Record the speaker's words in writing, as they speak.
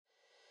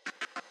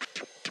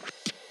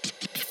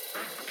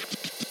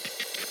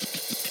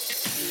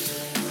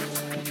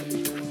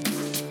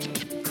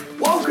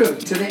Welcome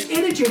to the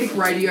Energetic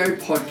Radio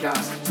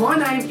Podcast. My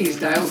name is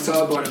Dale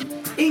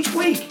Sidebottom. Each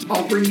week,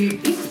 I'll bring you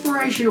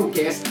inspirational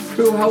guests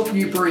who will help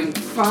you bring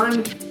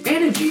fun,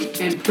 energy,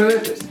 and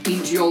purpose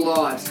into your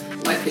lives.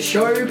 Let the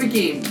show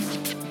begin.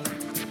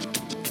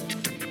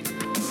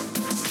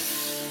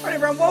 All right,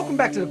 everyone, welcome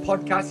back to the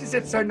podcast. This is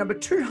episode number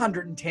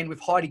 210 with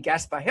Heidi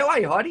Gasper. How are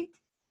you, Heidi?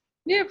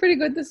 Yeah, pretty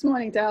good this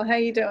morning, Dale. How are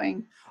you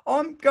doing?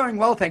 I'm going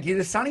well, thank you.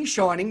 The sun is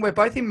shining. We're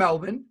both in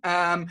Melbourne,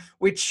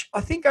 which I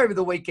think over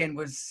the weekend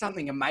was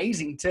something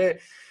amazing to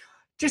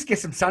just get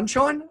some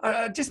sunshine.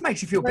 Just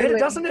makes you feel better,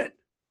 doesn't it?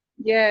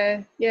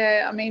 Yeah.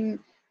 I mean,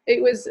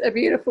 it was a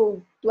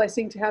beautiful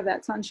blessing to have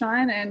that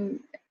sunshine, and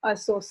I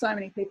saw so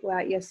many people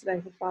out yesterday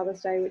for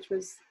Father's Day, which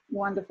was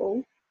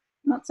wonderful.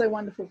 Not so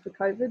wonderful for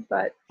COVID,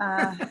 but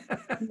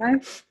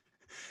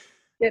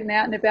getting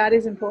out and about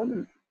is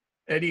important.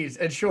 It is.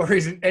 It sure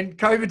is. And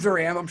COVID's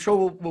around. I'm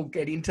sure we'll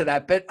get into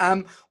that. But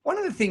one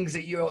of the things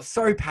that you're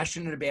so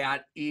passionate about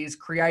is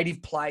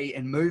creative play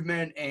and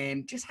movement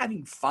and just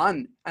having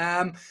fun.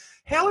 How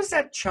has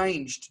that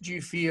changed, do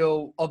you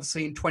feel,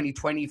 obviously in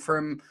 2020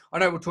 from, I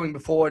know we we're talking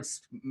before,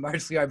 it's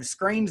mostly over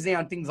screens now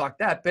and things like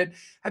that, but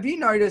have you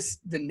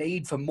noticed the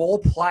need for more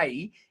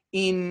play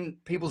in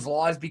people's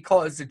lives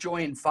because the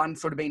joy and fun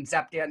sort of been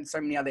zapped out in so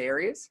many other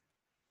areas?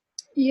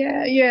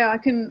 Yeah, I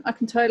can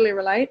totally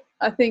relate.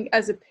 I think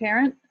as a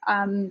parent,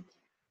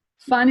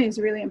 fun is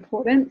really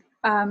important.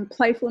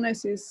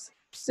 Playfulness is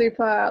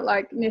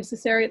super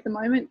necessary at the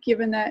moment,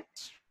 given that,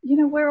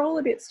 we're all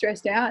a bit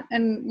stressed out.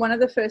 And one of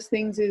the first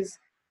things is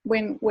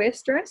when we're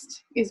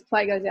stressed is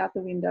play goes out the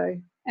window.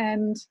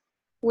 And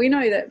we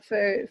know that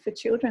for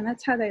children,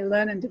 that's how they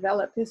learn and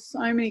develop. There's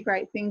so many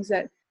great things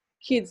that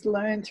kids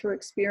learn through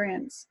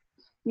experience,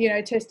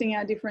 testing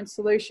out different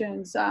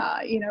solutions,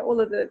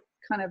 all of the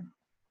kind of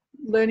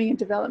learning and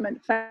development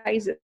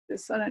phases.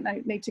 I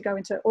don't need to go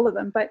into all of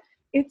them, but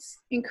it's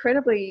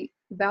incredibly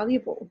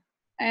valuable.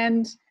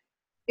 And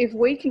if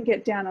we can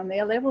get down on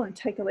their level and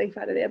take a leaf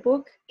out of their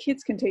book,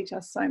 kids can teach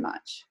us so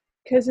much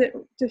because it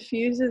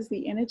diffuses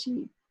the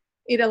energy.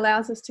 It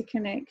allows us to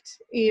connect.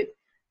 It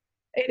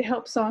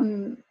helps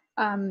on,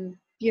 kind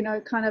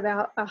of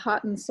our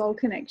heart and soul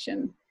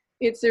connection.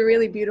 It's a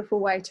really beautiful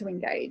way to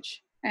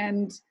engage,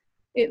 and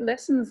it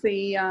lessens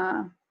the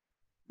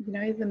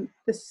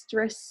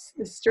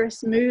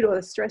stress mood or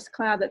the stress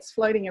cloud that's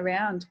floating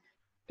around,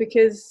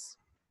 because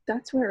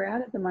that's where we're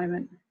at the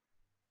moment.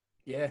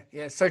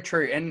 Yeah, so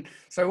true. And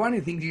so one of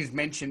the things you just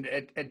mentioned,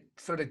 it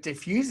sort of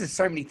diffuses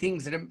so many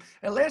things, and it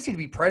allows you to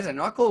be present.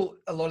 I call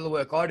a lot of the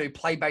work I do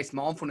play-based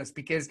mindfulness,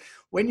 because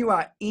when you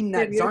are in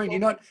that zone, you're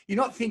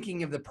not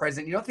thinking of the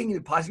present, you're not thinking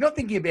of the past, you're not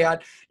thinking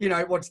about,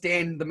 what's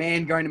Dan, the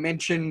man, going to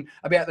mention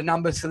about the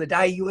numbers for the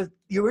day.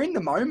 You're in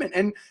the moment,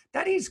 and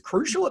that is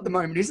crucial at the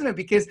moment, isn't it?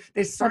 Because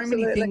there's so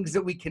many things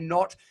that we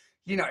cannot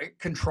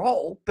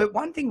control. But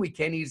one thing we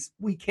can is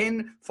we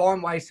can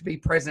find ways to be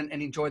present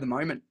and enjoy the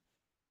moment.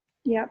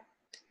 Yeah.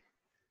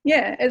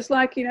 Yeah, it's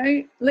like,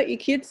 let your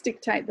kids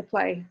dictate the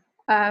play.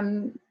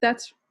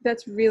 That's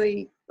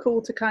really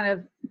cool to kind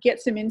of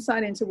get some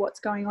insight into what's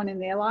going on in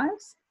their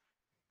lives.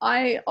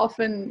 I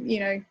often,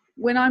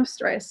 when I'm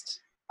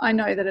stressed, I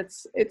know that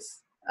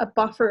it's a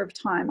buffer of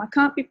time. I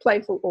can't be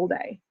playful all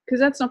day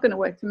because that's not going to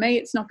work for me.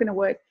 It's not going to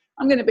work.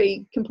 I'm going to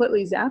be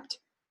completely zapped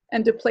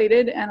and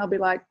depleted, and I'll be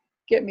like,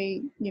 get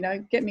me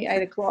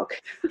 8 o'clock.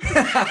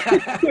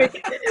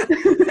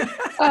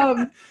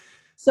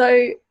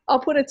 So I'll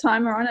put a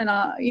timer on, and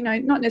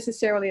not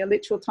necessarily a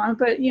literal time,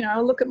 but,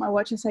 I'll look at my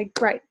watch and say,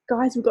 great,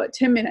 guys, we've got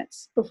 10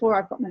 minutes before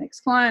I've got my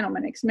next client or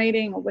my next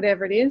meeting or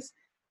whatever it is.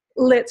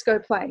 Let's go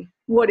play.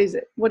 What is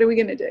it? What are we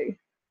going to do?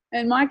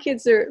 And my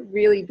kids are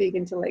really big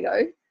into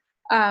Lego.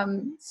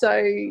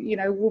 So,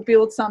 we'll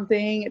build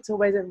something. It's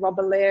always a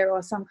robber lair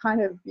or some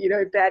kind of,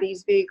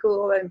 baddies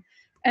vehicle,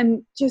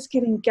 and just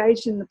get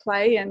engaged in the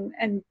play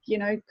and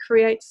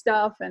create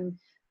stuff and,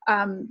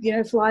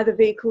 fly the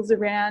vehicles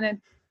around.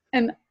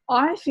 And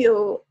I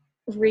feel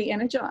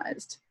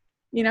re-energized.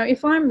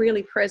 If I'm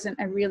really present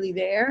and really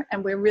there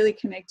and we're really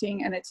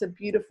connecting and it's a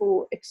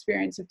beautiful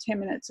experience of 10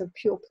 minutes of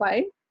pure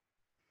play,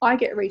 I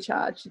get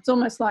recharged. It's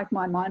almost like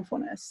my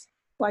mindfulness,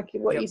 like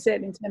what you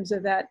said in terms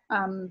of that,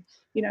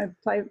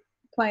 play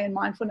and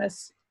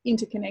mindfulness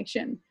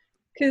interconnection,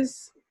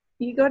 because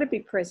you got to be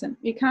present.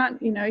 You can't,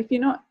 if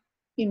you're not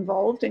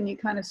involved and you're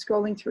kind of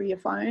scrolling through your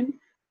phone,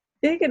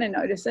 they're going to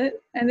notice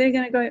it and they're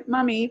going to go,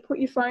 Mummy, put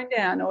your phone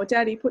down, or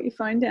Daddy, put your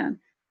phone down,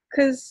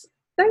 because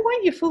they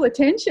want your full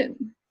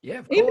attention. Yeah,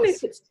 of course. Even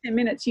if it's 10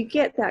 minutes, you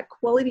get that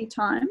quality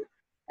time,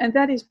 and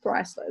that is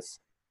priceless.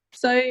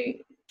 So,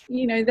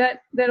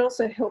 that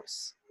also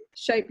helps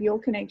shape your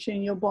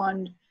connection, your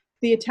bond,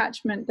 the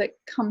attachment that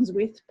comes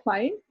with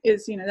play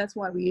is, that's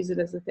why we use it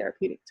as a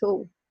therapeutic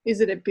tool, is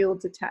that it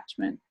builds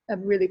attachment, a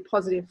really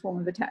positive form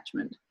of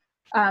attachment.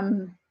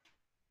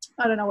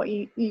 I don't know what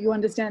you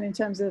understand in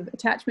terms of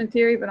attachment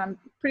theory, but I'm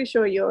pretty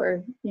sure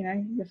you're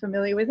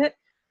familiar with it.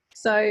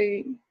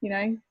 So,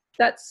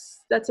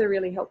 that's a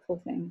really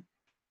helpful thing.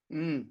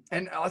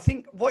 And I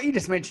think what you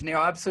just mentioned there,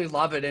 I absolutely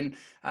love it. And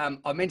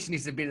I mentioned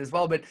this a bit as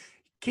well, but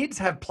kids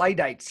have play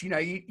dates.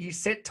 You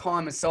set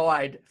time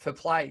aside for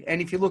play.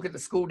 And if you look at the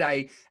school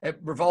day, it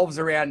revolves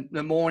around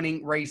the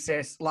morning,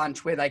 recess,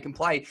 lunch, where they can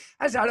play.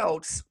 As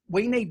adults,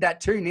 we need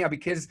that too now,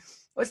 because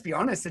let's be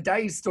honest, the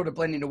days sort of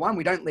blend into one.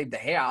 We don't leave the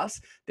house.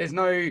 There's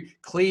no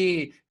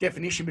clear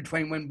definition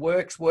between when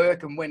work's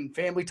work and when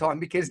family time,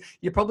 because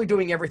you're probably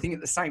doing everything at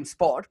the same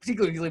spot,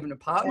 particularly if you live in an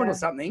apartment or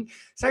something.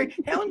 So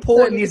how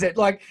important is it?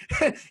 Like,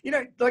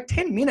 like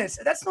 10 minutes,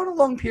 that's not a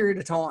long period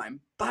of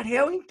time, but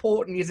how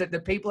important is it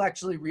that people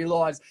actually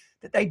realize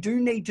that they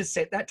do need to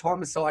set that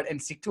time aside and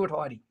stick to it,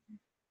 Heidi?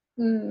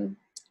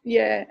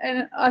 Yeah.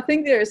 And I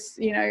think there's,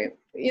 in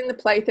the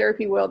play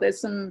therapy world, there's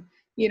some,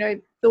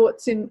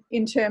 thoughts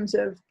in terms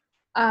of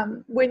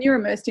when you're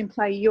immersed in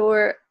play,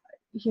 you're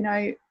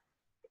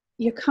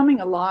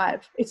coming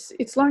alive.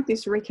 It's like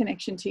this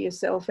reconnection to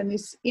yourself and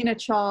this inner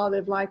child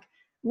of like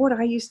what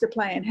I used to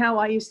play and how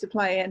I used to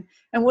play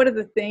and what are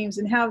the themes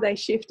and how they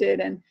shifted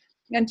and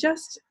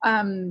just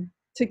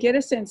to get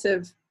a sense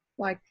of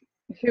like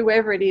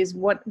whoever it is,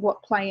 what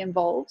play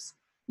involves.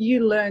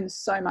 You learn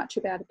so much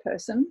about a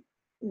person,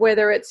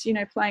 whether it's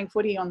playing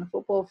footy on the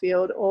football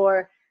field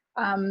or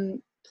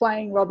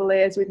playing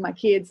Robillairs with my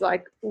kids,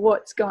 like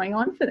what's going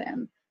on for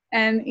them,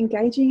 and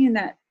engaging in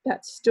that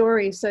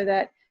story so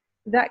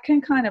that can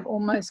kind of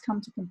almost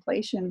come to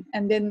completion,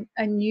 and then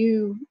a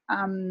new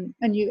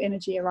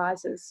energy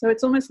arises. So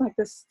it's almost like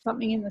there's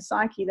something in the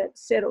psyche that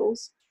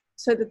settles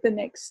so that the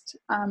next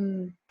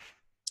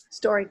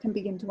story can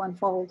begin to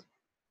unfold.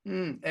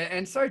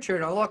 And so true.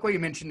 And I like what you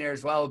mentioned there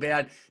as well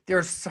about there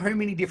are so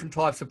many different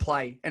types of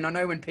play. And I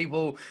know when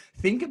people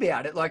think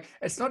about it, like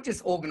it's not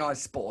just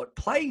organized sport.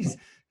 Plays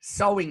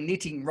sewing,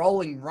 knitting,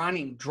 rolling,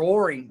 running,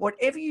 drawing,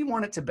 whatever you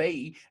want it to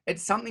be,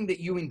 it's something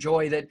that you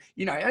enjoy that,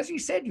 as you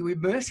said, you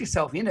immerse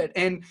yourself in it,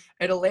 and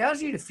it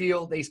allows you to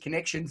feel these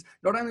connections,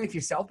 not only with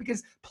yourself,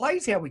 because play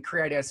is how we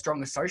create our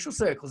strongest social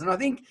circles. And I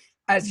think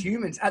as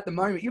humans at the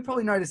moment, you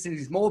probably notice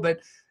this more,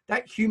 but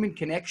that human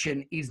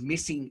connection is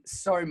missing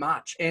so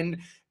much. And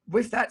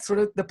with that sort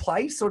of the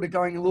play sort of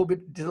going a little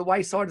bit to the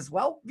wayside as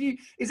well.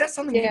 Is that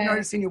something you've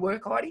noticed in your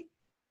work, Heidi?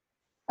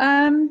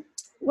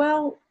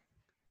 Well,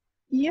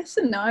 yes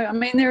and no. I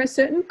mean, there are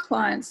certain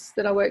clients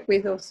that I work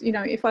with, or,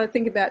 if I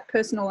think about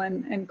personal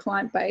and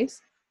client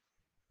base,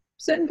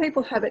 certain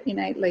people have it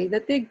innately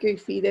that they're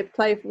goofy, they're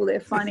playful, they're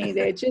funny,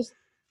 they're just,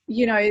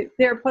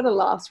 they're a pot of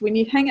laughs. When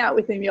you hang out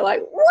with them, you're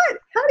like, what?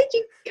 How did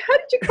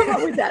you come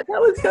up with that?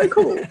 That was so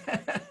cool.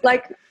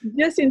 Like,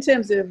 just in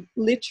terms of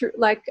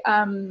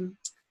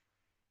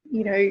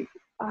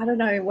I don't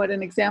know what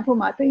an example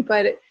might be,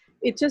 but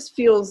it just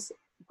feels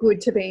good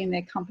to be in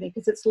their company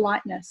because it's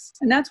lightness,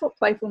 and that's what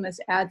playfulness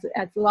adds. It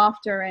adds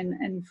laughter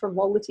and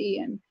frivolity.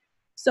 And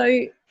so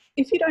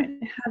if you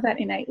don't have that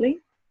innately,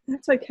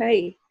 that's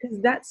okay, because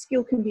that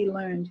skill can be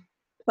learned.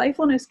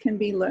 Playfulness can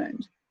be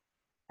learned,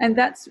 and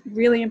that's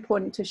really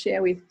important to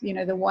share with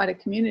the wider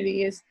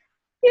community. Is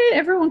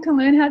everyone can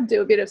learn how to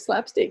do a bit of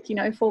slapstick,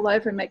 fall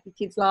over and make the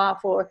kids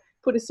laugh, or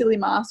put a silly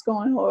mask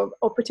on,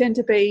 or pretend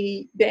to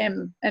be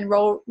them and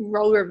roll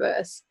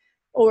reverse,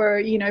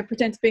 or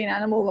pretend to be an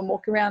animal and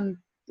walk around.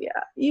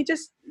 You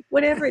just,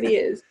 whatever it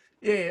is,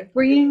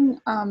 bringing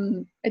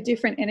a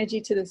different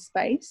energy to the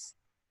space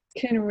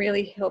can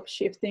really help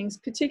shift things,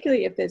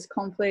 particularly if there's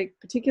conflict,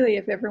 particularly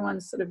if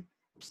everyone's sort of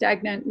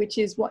stagnant, which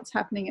is what's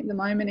happening at the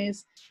moment.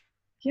 Is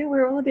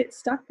we're all a bit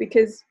stuck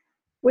because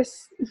we're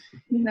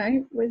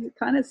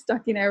kind of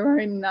stuck in our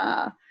own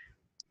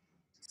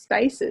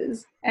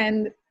spaces,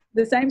 and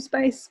the same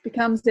space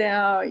becomes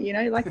our,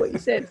 like what you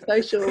said,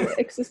 social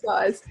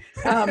exercise,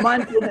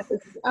 mindfulness,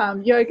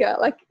 yoga,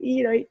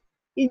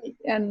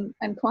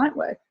 and client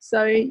work.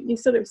 So you're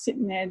sort of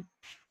sitting there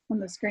on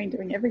the screen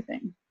doing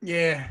everything.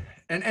 Yeah.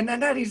 And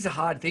that is a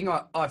hard thing,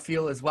 I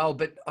feel as well.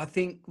 But I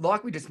think,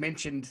 like we just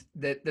mentioned,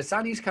 that the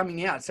sun is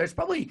coming out. So it's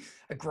probably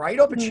a great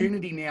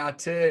opportunity now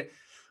to,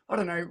 I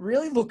don't know,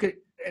 really look at,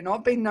 and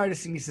I've been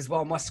noticing this as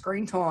well, my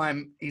screen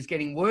time is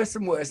getting worse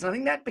and worse. And I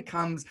think that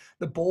becomes,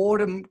 the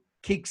boredom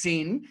kicks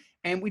in,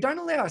 and we don't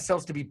allow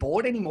ourselves to be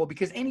bored anymore,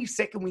 because any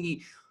second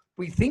we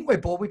think we're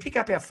bored, we pick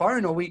up our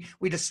phone, or we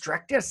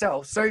distract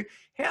ourselves. So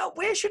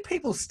where should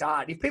people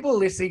start? If people are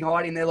listening,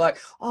 Heidi, and they're like,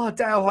 oh,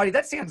 Dale, Heidi,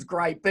 that sounds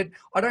great, but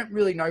I don't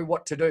really know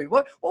what to do.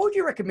 What would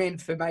you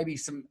recommend for maybe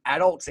some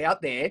adults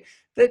out there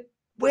that,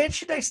 where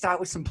should they start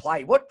with some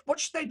play? What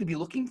should they be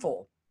looking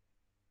for?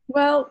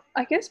 Well,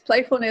 I guess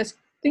playfulness,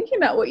 thinking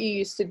about what you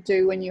used to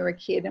do when you were a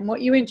kid and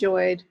what you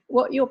enjoyed,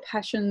 what your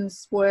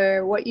passions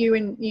were, what you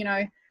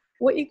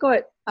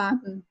got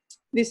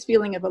this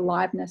feeling of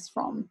aliveness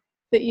from,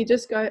 that you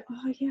just go,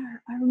 oh yeah,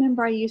 I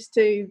remember I used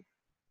to,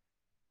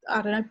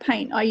 I don't know,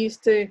 paint. I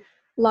used to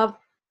love,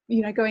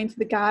 going to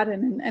the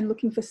garden and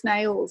looking for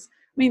snails.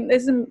 I mean,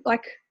 there's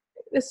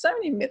so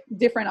many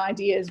different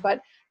ideas,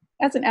 but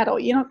as an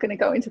adult, you're not going to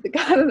go into the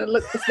garden and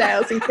look for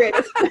snails and create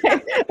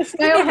a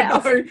snail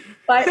house. No.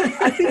 But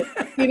I think,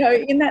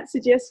 in that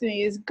suggestion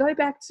is go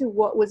back to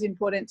what was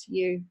important to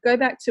you. Go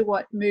back to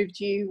what moved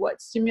you,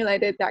 what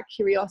stimulated that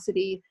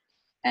curiosity.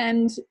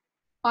 And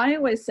I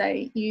always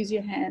say, use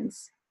your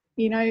hands.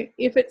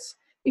 If it's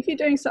if you're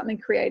doing something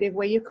creative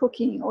where you're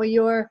cooking or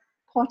you're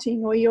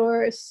potting or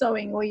you're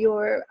sewing or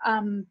you're,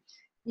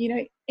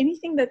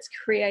 anything that's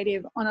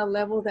creative on a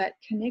level that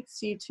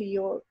connects you to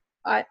your,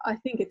 I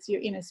think it's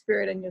your inner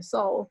spirit and your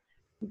soul,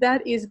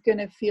 that is going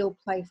to feel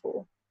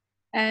playful.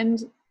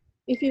 And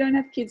if you don't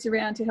have kids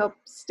around to help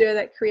stir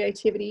that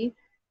creativity,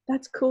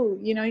 that's cool.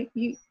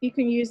 You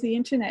can use the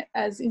internet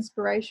as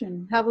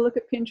inspiration. Have a look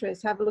at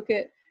Pinterest, have a look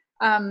at,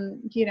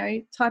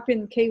 type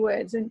in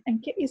keywords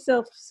and get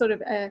yourself sort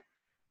of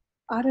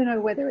I don't know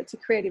whether it's a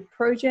creative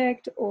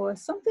project or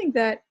something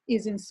that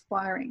is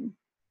inspiring.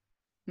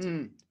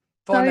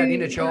 Find that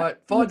inner child.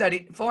 Find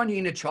your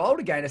inner child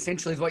again.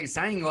 Essentially, is what you're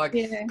saying. Like,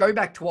 go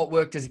back to what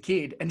worked as a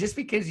kid. And just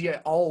because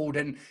you're old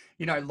and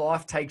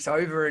life takes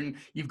over and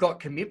you've got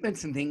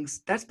commitments and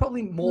things, that's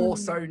probably more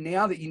so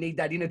now that you need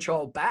that inner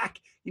child back.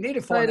 You need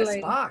to find that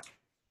spark.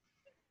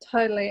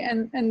 Totally.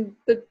 And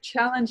the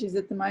challenge is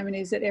at the moment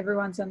is that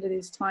everyone's under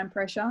this time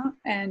pressure,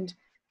 and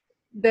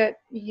that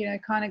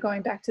kind of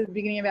going back to the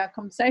beginning of our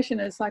conversation,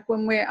 it's like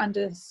when we're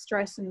under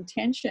stress and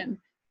tension,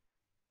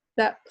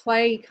 that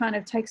play kind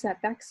of takes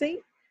that back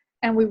seat,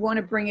 and we want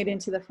to bring it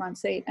into the front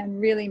seat and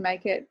really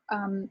make it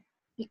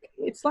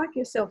it's like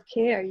your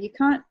self-care. You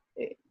can't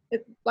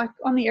like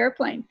on the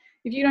airplane,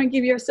 if you don't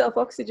give yourself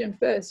oxygen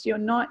first, you're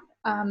not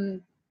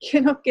going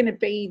to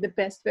be the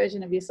best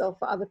version of yourself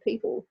for other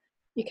people.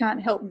 You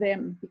can't help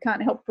them, you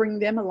can't help bring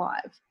them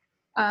alive.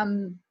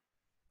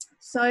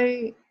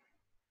 So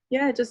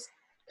yeah, just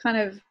kind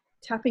of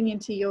tapping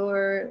into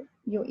your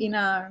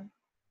inner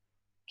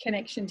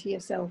connection to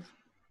yourself.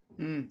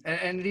 And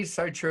it is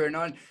so true. And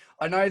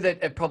I know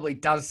that it probably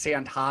does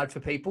sound hard for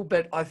people,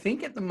 but I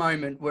think at the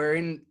moment we're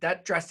in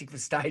that drastic of a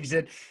stage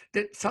that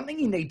something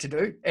you need to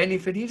do. And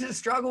if it is a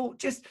struggle,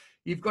 just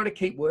you've got to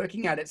keep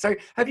working at it. So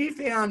have you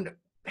found,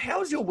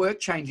 how's your work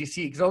changed this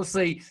year? Because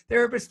obviously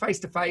therapists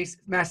face-to-face,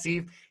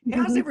 massive.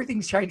 How's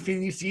everything's changed for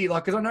you this year?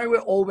 Like, because I know we're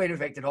all been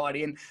affected,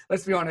 Heidi, and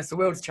let's be honest, the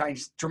world's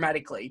changed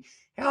dramatically.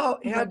 How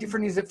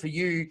different is it for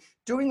you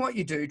doing what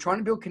you do, trying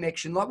to build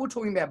connection, like we were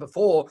talking about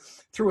before,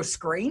 through a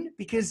screen?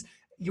 Because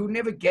you'll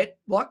never get,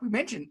 like we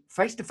mentioned,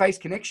 face-to-face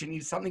connection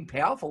is something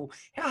powerful.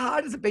 How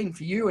hard has it been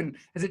for you, and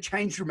has it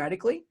changed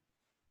dramatically?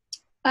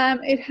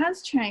 It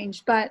has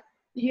changed, but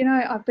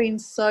I've been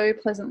so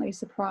pleasantly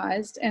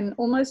surprised and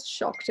almost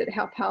shocked at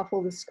how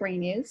powerful the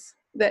screen is,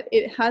 that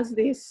it has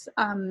this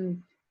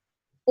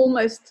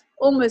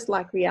almost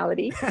like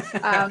reality.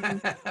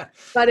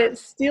 But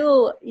it's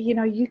still,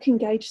 you can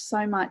gauge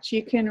so much.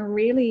 You can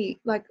really,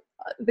 like,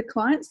 the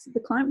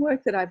client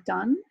work that I've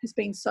done has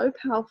been so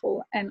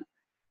powerful. And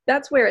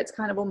that's where it's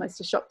kind of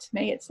almost a shock to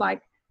me. It's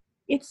like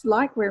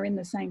we're in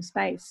the same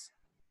space.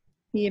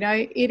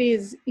 It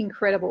is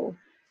incredible.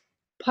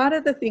 Part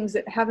of the things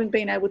that haven't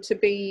been able to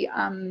be,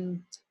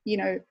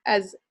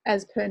 as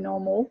per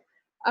normal,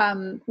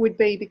 would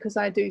be because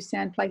I do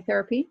sand play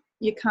therapy.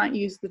 You can't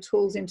use the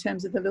tools in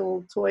terms of the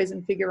little toys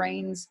and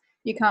figurines.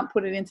 You can't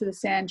put it into the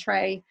sand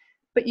tray,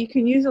 but you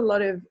can use a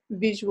lot of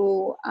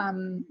visual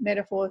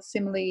metaphors,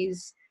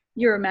 similes,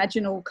 your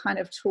imaginal kind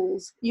of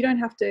tools. You don't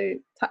have to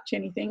touch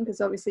anything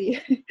because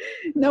obviously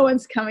no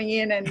one's coming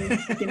in and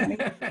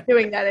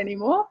doing that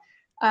anymore.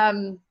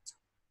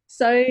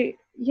 So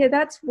yeah,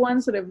 that's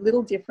one sort of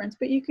little difference,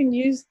 but you can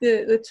use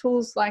the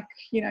tools like,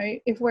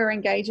 if we're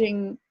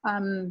engaging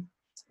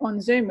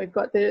on Zoom, we've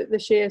got the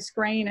share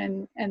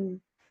screen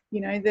and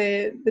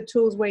the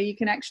tools where you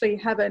can actually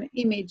have an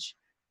image.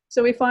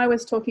 So if I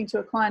was talking to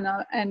a client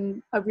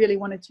and I really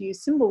wanted to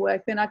use symbol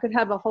work, then I could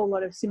have a whole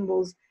lot of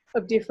symbols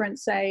of different,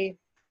 say,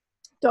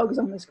 dogs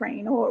on the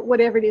screen or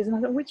whatever it is. And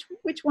I thought,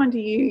 which one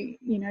do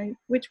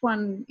which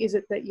one is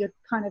it that you're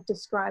kind of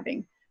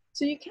describing?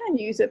 So you can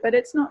use it, but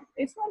it's not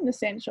an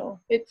essential.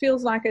 It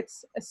feels like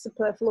it's a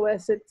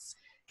superfluous.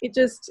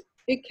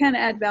 It can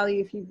add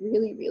value if you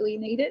really, really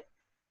need it.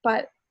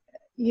 But,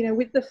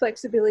 with the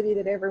flexibility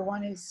that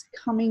everyone is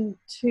coming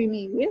to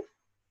me with,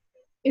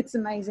 it's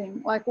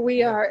amazing. Like,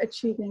 we are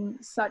achieving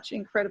such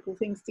incredible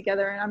things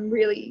together, and I'm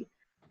really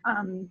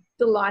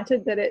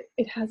delighted that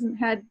it hasn't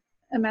had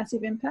a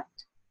massive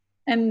impact.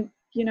 And,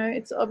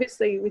 it's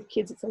obviously with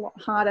kids, it's a lot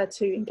harder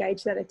to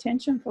engage that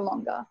attention for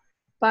longer.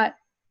 But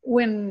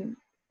when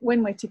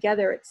we're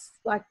together, it's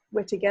like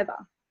we're together.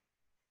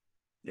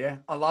 Yeah,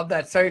 I love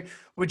that. So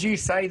would you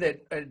say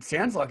that it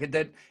sounds like it,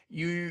 that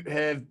you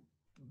have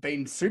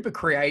been super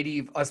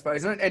creative, I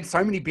suppose, and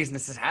so many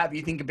businesses have.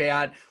 You think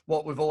about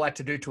what we've all had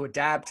to do to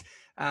adapt.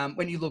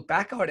 When you look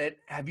back on it,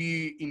 have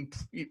you,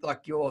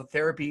 like, your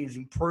therapy has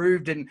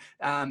improved, and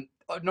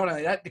not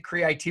only that, the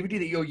creativity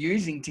that you're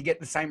using to get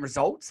the same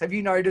results? Have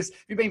you noticed,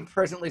 have you been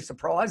pleasantly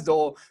surprised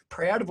or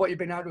proud of what you've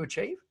been able to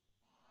achieve?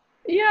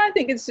 Yeah, I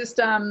think it's just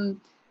from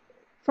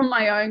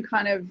my own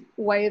kind of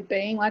way of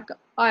being. Like,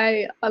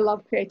 I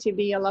love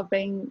creativity. I love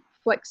being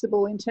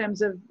flexible in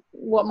terms of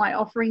what my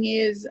offering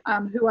is,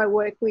 who I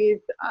work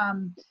with.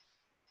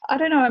 I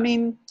don't know. I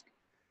mean,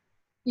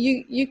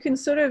 you can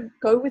sort of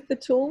go with the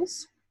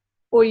tools,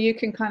 or you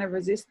can kind of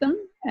resist them.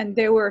 And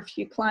there were a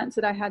few clients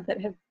that I had that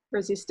have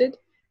resisted,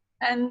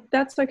 and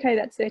that's okay.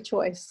 That's their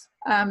choice.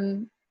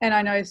 and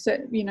I know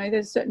certain,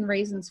 there's certain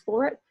reasons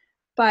for it,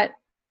 but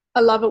I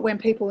love it when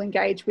people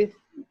engage with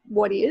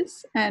what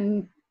is,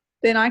 and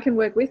then I can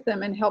work with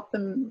them and help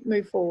them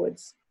move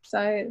forwards.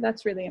 So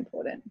that's really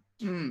important.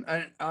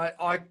 And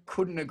I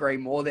couldn't agree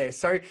more there.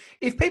 So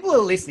if people are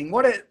listening,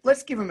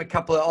 let's give them a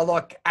couple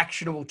of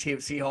actionable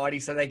tips here, Heidi,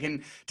 so they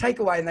can take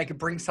away and they can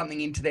bring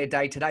something into their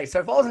day today. So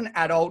if I was an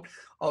adult,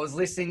 I was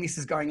listening, this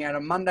is going out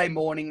on Monday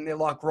morning, they're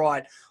like,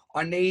 right,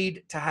 I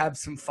need to have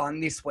some fun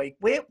this week.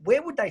 Where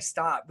would they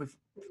start with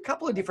a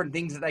couple of different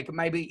things that they could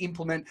maybe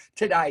implement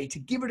today to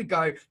give it a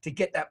go to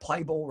get that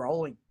play ball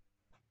rolling?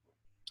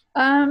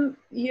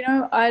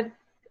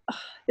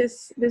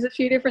 There's a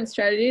few different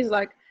strategies.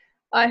 Like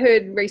I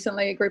heard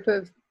recently a group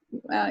of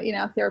in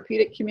our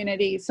therapeutic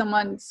community,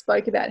 someone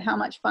spoke about how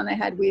much fun they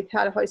had with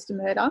How to Host a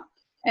Murder,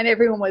 and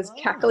everyone was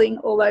cackling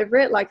all over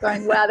it, like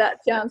going, wow,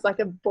 that sounds like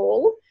a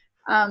ball.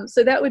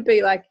 So that would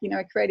be like,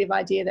 a creative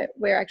idea that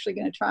we're actually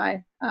going to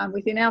try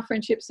within our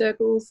friendship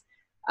circles.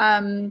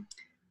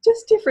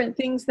 Just different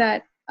things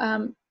that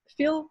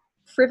feel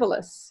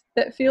frivolous,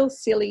 that feel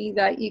silly,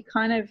 that you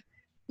kind of,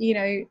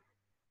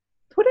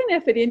 put an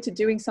effort into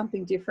doing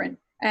something different.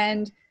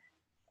 And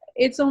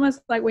it's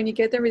almost like when you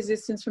get the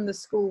resistance from the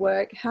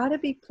schoolwork, how to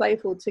be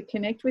playful to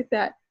connect with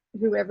that,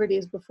 whoever it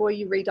is, before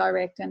you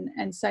redirect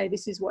and say,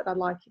 this is what I'd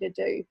like you to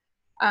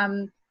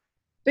do.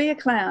 Be a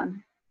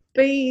clown,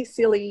 be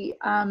silly,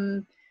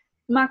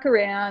 muck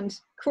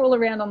around, crawl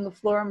around on the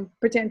floor and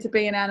pretend to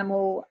be an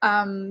animal,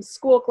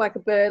 squawk like a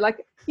bird,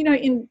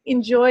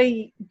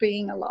 enjoy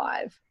being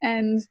alive,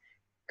 and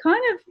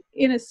kind of,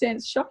 in a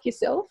sense, shock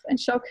yourself and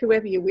shock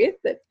whoever you're with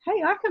that,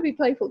 hey, I can be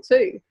playful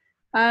too.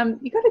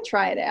 You got to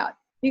try it out.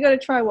 You got to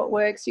try what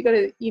works. You got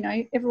to,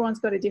 everyone's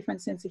got a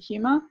different sense of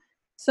humor.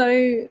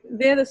 So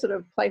they're the sort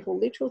of playful,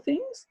 literal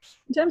things.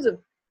 In terms of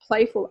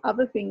playful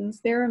other things,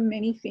 there are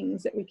many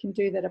things that we can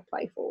do that are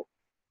playful.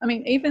 I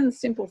mean, even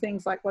simple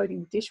things like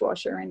loading the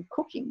dishwasher and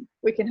cooking,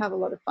 we can have a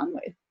lot of fun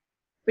with.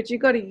 But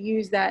you've got to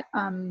use that,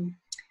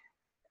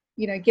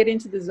 get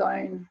into the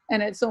zone.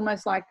 And it's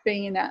almost like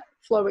being in that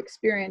flow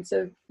experience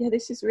of, yeah,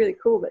 this is really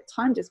cool, but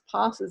time just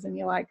passes and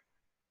you're like,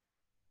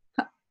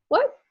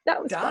 what?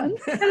 That was Done.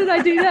 fun. How did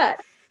I do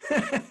that?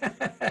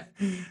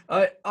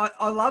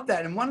 I love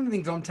that. And one of the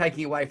things I'm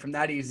taking away from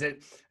that is that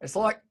it's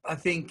like, I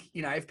think,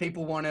 if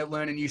people want to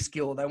learn a new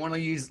skill, they want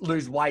to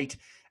lose weight,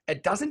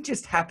 it doesn't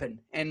just happen.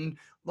 And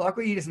like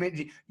what you just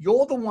mentioned,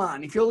 you're the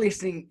one, if you're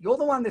listening, you're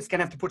the one that's going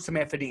to have to put some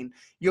effort in.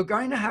 You're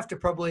going to have to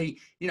probably,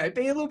 be a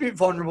little bit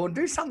vulnerable and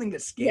do something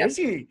that scares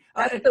you.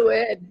 That's the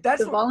word.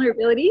 That's the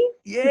vulnerability.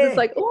 Yeah. It's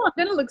like, oh, I'm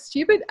going to look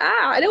stupid.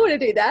 I don't want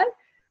to do that.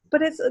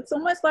 But it's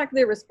almost like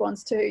their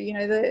response to,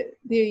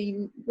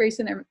 the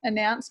recent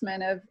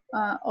announcement of,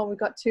 we've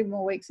got 2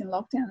 more weeks in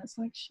lockdown. It's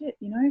like, shit,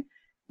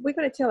 we've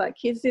got to tell our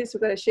kids this.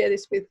 We've got to share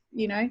this with,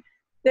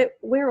 that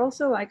we're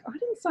also like, I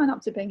didn't sign up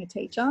to being a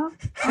teacher.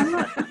 I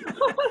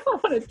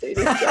don't want to do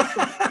this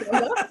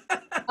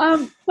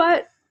job.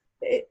 But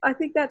I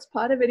think that's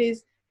part of it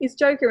is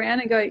joke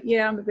around and go,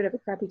 yeah, I'm a bit of a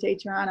crappy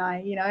teacher, aren't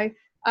I?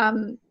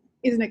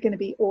 Isn't it going to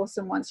be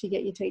awesome once you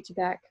get your teacher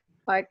back?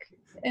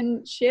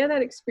 And share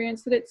that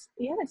experience that it's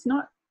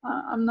not,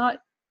 I'm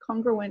not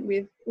congruent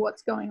with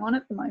what's going on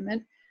at the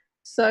moment.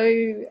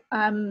 So,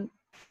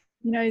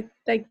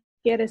 they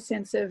get a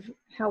sense of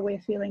how we're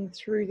feeling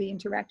through the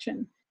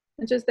interaction.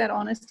 And just that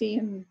honesty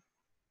and,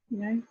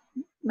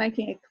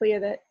 making it clear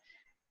that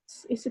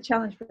it's a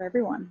challenge for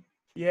everyone.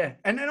 Yeah.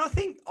 And I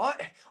think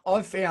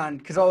I've found,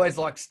 because I always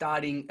like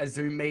starting a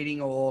Zoom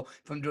meeting, or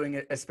if I'm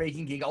doing a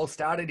speaking gig, I'll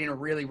start it in a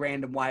really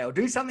random way. I'll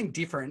do something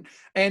different.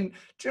 And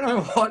do you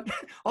know what,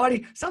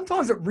 Heidi,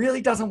 sometimes it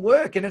really doesn't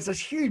work and it's a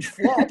huge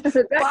flop.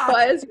 It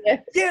backfires,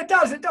 yeah. Yeah, it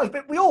does.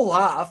 But we all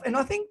laugh. And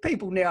I think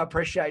people now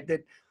appreciate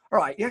that, all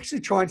right, you're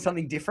actually trying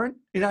something different,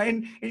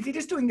 and if you're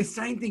just doing the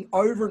same thing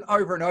over and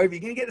over and over, you're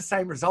going to get the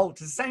same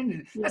results. It's the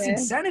same. That's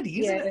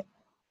insanity, isn't it?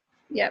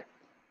 Yep.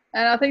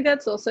 And I think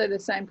that's also the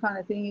same kind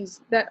of thing,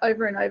 is that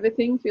over and over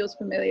thing feels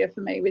familiar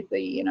for me with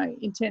the,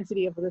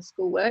 intensity of the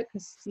schoolwork,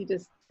 because you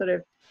just sort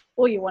of,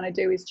 all you want to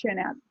do is churn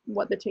out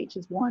what the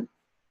teachers want,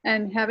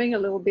 and having a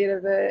little bit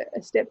of a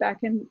step back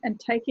and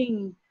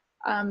taking,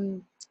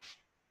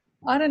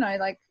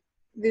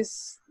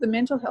 the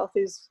mental health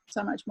is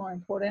so much more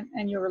important,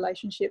 and your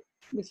relationship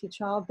with your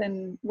child,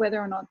 than whether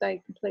or not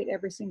they complete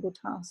every single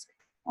task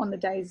on the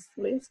day's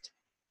list.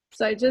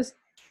 So just,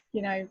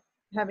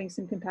 having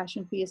some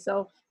compassion for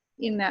yourself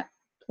in that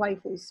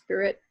playful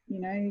spirit,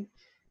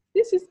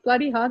 this is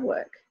bloody hard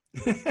work.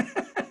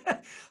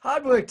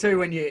 Hard work too,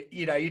 when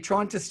you're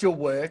trying to still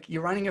work,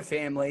 you're running a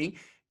family,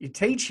 you're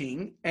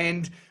teaching,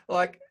 and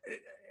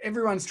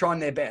everyone's trying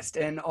their best.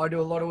 And I do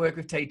a lot of work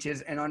with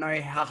teachers, and I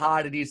know how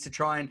hard it is to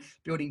try and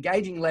build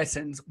engaging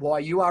lessons while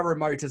you are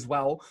remote as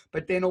well,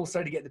 but then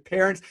also to get the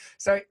parents.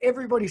 So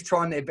everybody's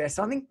trying their best.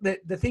 I think that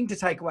the thing to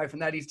take away from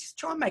that is just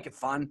try and make it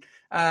fun.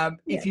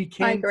 If you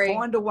can,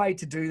 find a way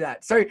to do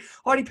that. So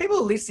Heidi, people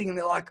are listening and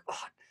they're like,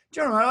 oh,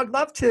 John, I'd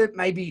love to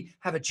maybe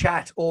have a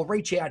chat or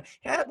reach out.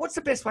 What's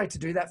the best way to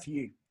do that for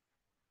you?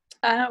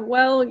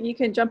 Well, you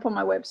can jump on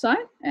my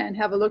website and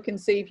have a look and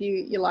see if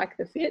you like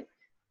the fit.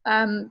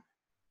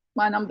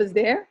 My number's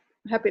there.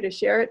 Happy to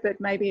share it, but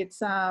maybe it's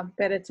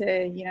better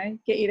to,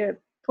 get you to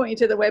point you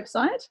to the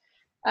website.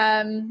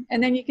 And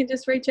then you can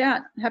just reach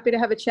out. Happy to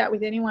have a chat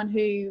with anyone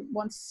who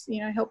wants,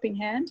 helping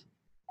hand,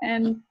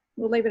 and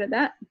we'll leave it at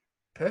that.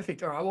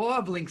 Perfect. All right. Well, I'll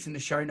have links in the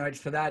show notes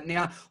for that.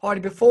 Now, Heidi,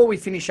 before we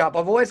finish up,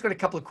 I've always got a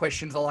couple of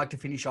questions I like to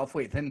finish off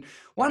with. And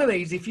one of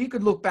these, if you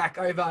could look back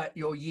over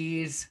your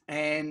years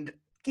and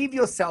give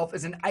yourself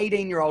as an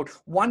 18-year-old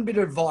one bit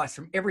of advice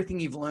from everything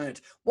you've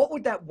learned, what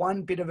would that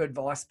one bit of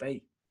advice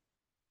be?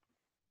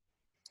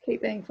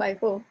 Keep being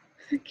playful.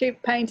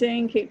 Keep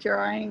painting, keep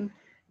drawing,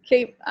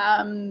 keep,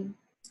 don't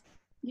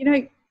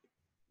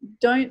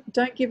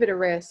give it a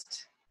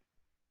rest.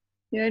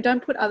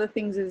 Don't put other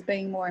things as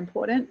being more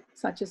important,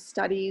 such as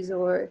studies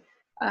or,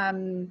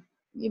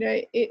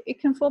 it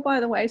can fall by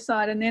the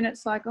wayside. And then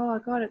it's like, oh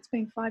God, it's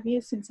been 5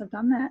 years since I've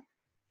done that.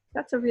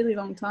 That's a really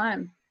long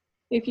time.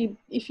 If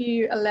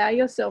you allow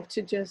yourself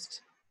to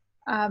just,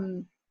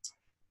 fill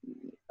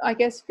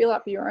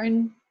up your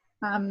own,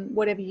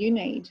 whatever you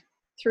need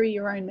through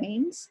your own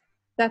means,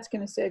 that's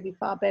going to serve you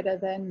far better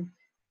than,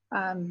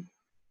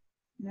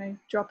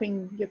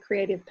 dropping your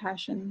creative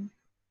passion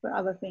for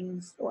other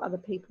things or other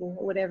people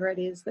or whatever it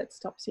is that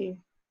stops you.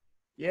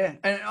 Yeah,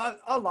 and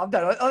I love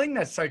that. I think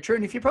that's so true.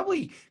 And if you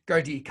probably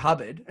go to your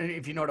cupboard, and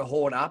if you're not a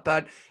hoarder,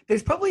 but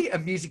there's probably a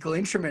musical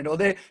instrument, or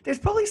there's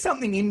probably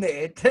something in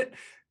there that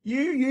you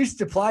used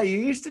to play, you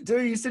used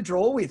to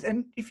draw with.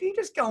 And if you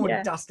just go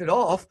and dust it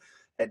off,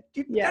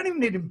 you don't even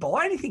need to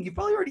buy anything. You've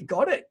probably already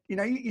got it.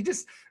 You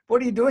just,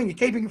 what are you doing? You're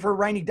keeping it for a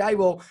rainy day.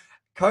 Well,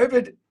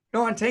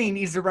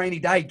 COVID-19 is a rainy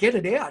day. Get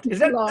it out. That's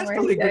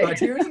probably a good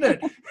idea, isn't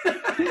it?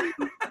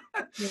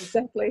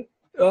 Exactly.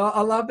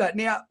 I love that.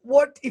 Now,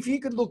 what if you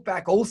could look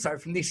back also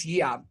from this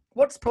year?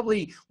 What's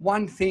probably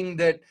one thing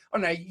that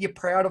you're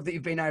proud of that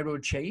you've been able to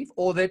achieve,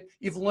 or that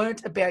you've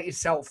learnt about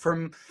yourself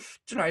from,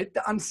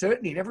 the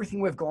uncertainty and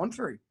everything we've gone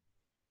through?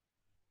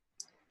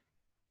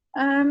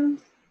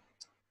 I've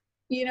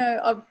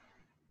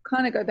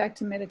kind of go back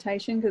to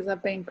meditation because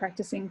I've been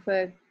practicing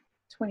for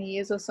 20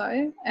 years or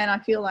so, and I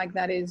feel like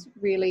that is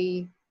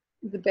really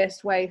the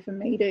best way for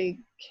me to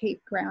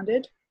keep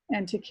grounded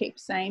and to keep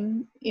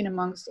sane in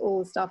amongst all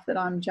the stuff that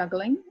I'm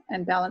juggling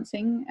and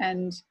balancing.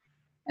 And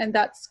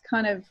that's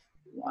kind of,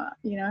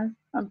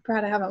 I'm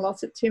proud I haven't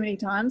lost it too many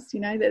times.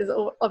 There's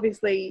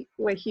obviously,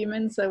 we're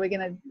human, so we're going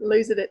to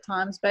lose it at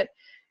times, but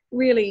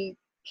really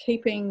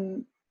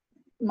keeping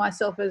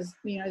myself as,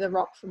 the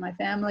rock for my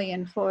family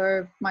and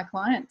for my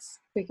clients,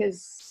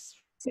 because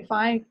if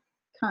I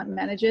can't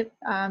manage it,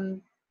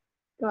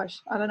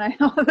 gosh, I don't know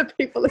how other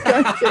people are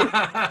going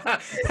to.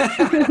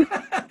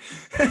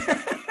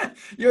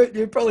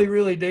 You probably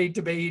really need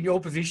to be in your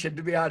position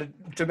to be able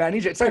to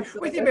manage it. So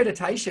Absolutely. With your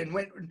meditation,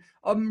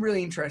 I'm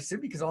really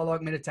interested because I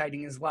like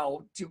meditating as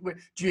well. Do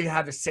you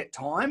have a set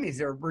time? Is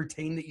there a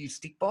routine that you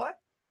stick by?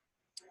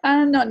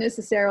 Not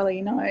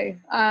necessarily, no.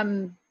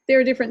 There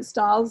are different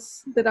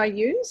styles that I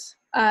use.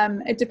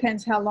 It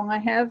depends how long I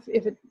have.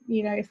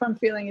 If I'm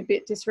feeling a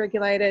bit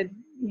dysregulated,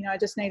 I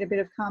just need a bit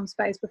of calm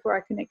space before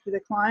I connect with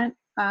a client,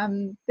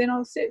 then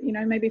I'll sit,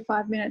 maybe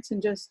 5 minutes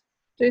and just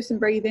do some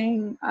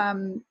breathing.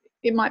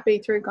 It might be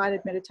through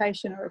guided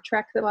meditation or a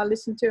track that I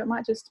listen to. It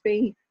might just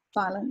be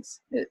silence.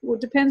 It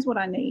depends what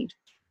I need.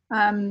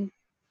 And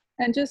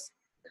just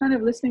kind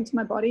of listening to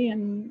my body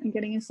and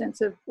getting a sense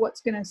of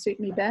what's going to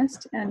suit me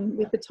best, and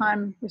with the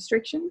time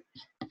restriction,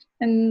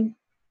 and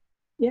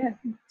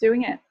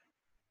doing it.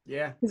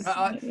 Yeah.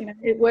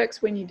 It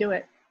works when you do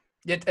it.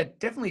 Yeah, it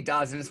definitely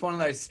does. And it's one of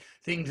those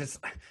things, it's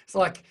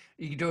like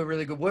you do a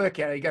really good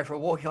workout, you go for a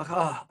walk, you're like,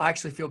 oh, I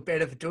actually feel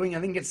better for doing it.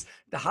 I think it's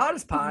the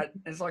hardest part.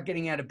 It's like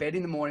getting out of bed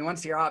in the morning.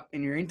 Once you're up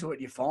and you're into it,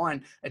 you're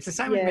fine. It's the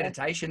same with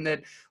meditation,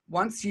 that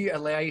once you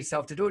allow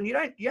yourself to do it,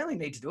 and you only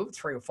need to do it for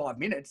 3 or 5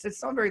 minutes.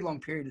 It's not a very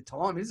long period of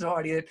time. It's the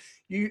idea that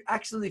you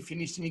actually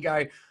finish and you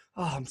go,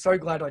 oh, I'm so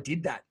glad I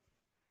did that.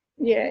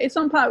 Yeah, it's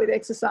on par with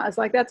exercise.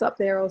 Like, that's up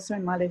there also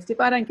in my list.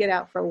 If I don't get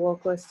out for a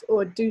walk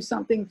or do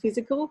something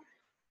physical,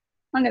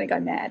 I'm going to go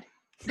mad.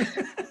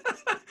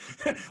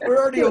 We're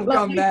already all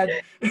gone mad.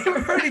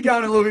 We're already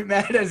going a little bit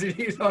mad as it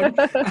is. Well,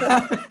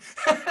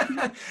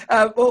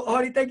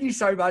 Heidi, thank you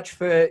so much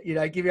for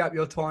giving up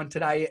your time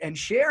today and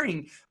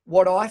sharing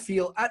what I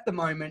feel at the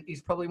moment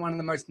is probably one of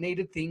the most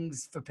needed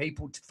things for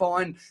people to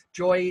find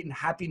joy and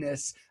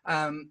happiness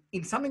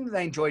in something that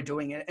they enjoy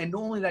doing. And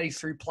normally that is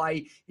through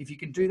play. If you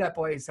can do that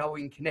by yourself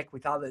and connect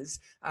with others,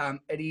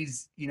 it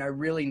is,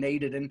 really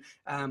needed. And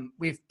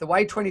with the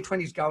way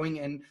 2020 is going,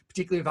 and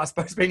particularly with us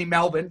both being in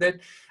Melbourne, that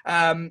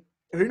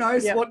who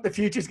knows what the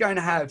future is going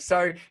to have.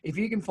 So if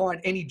you can find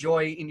any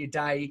joy in your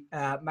day,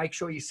 make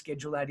sure you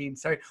schedule that in.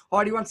 So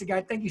Heidi, once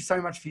again, thank you so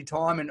much for your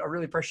time, and I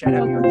really appreciate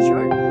having you on the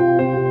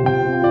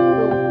show.